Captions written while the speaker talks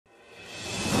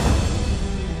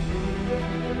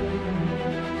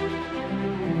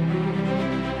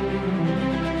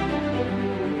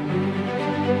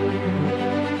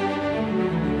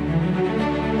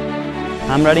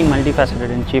I'm riding multifaceted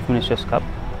in Chief Minister's Cup.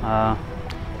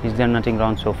 He's done nothing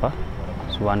wrong so far.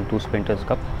 He's won 2 Sprinters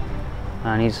Cup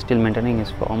and he's still maintaining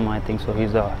his form. I think so.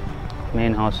 He's the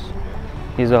main horse.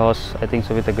 He's the horse, I think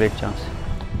so, with a great chance.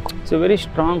 It's a very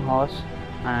strong horse,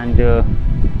 and to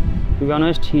be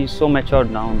honest, he's so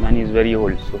matured now and he's very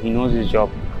old, so he knows his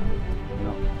job. You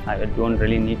know, I don't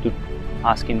really need to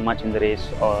ask him much in the race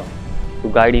or to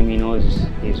guide him. He knows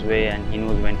his way and he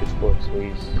knows when to score, so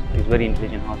he's very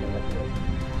intelligent horse in that way.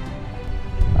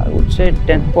 I would say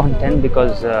 10.10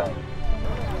 because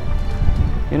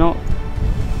you know,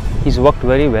 he's worked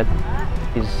very well.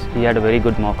 He had a very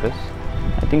good mock race.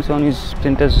 I think so on his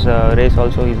Sprinters race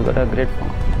also he's got a great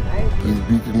form. He's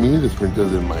beaten me in the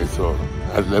Sprinters in Mysore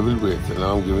at level weights, and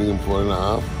now I'm giving him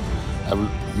 4.5.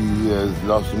 He has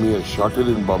lost to me a shorted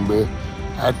in Bombay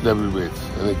at level weights,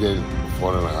 and again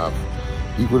 4.5.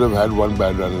 He could have had one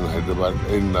bad run in Hyderabad,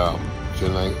 in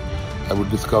Chennai. I would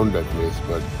discount that race,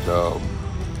 but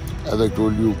as I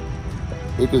told you,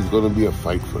 it is going to be a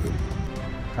fight for him.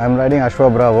 I'm riding Ashwa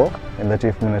Bravo in the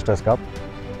Chief Minister's Cup.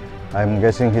 I'm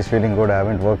guessing he's feeling good. I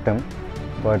haven't worked him,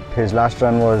 but his last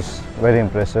run was very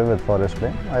impressive with Forest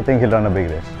Play. I think he'll run a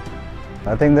big race.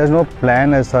 I think there's no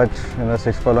plan as such in a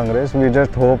 6 furlong race. We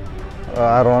just hope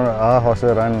our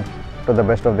horses run to the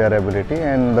best of their ability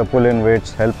and the pull-in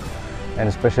weights help. And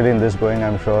especially in this going,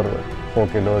 I'm sure 4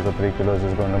 kilos or 3 kilos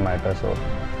is going to matter. So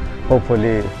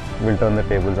hopefully we'll turn the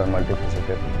tables on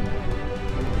multifaceted.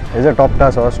 He's a top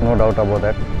class horse, no doubt about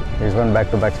that. He's won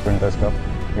back-to-back Sprinters Cup.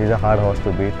 He's a hard horse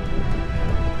to beat.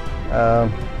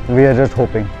 We are just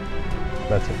hoping.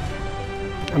 That's it.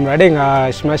 I'm riding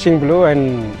Smashing Blue,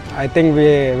 and I think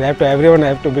everyone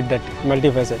have to beat that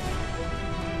multifaceted.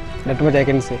 That much I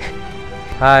can say.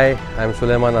 Hi, I'm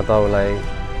Suleiman Ataulai.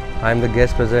 I'm the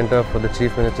guest presenter for the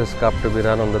Chief Minister's Cup to be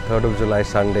run on the 3rd of July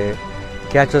Sunday.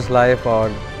 Catch us live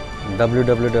on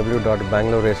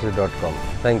www.bangaloreraces.com.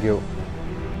 Thank you.